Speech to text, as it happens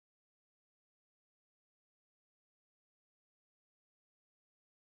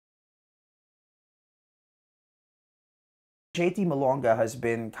JT Malonga has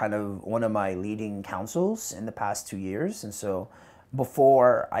been kind of one of my leading counsels in the past 2 years, and so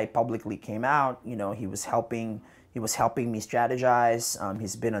before I publicly came out, you know, he was helping me strategize.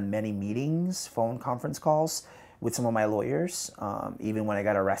 He's been on many meetings, phone conference calls with some of my lawyers, even when I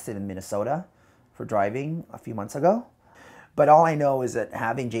got arrested in Minnesota for driving a few months ago. But all I know is that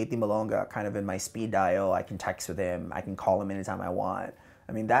having JT Malonga kind of in my speed dial, I can text with him, I can call him anytime I want.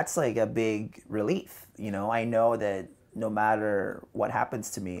 I mean, that's like a big relief. You know, I know that no matter what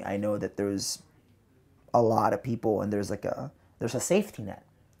happens to me, I know that there's a lot of people and there's a safety net.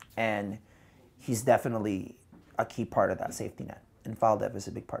 And he's definitely a key part of that safety net. And FALDEF is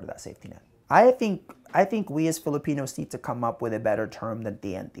a big part of that safety net. I think we as Filipinos need to come up with a better term than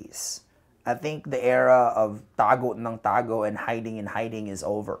TNTs. I think the era of tago ng tago and hiding is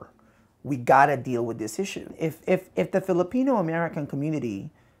over. We gotta deal with this issue. If the Filipino American community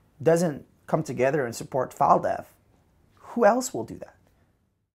doesn't come together and support FALDEF, who else will do that?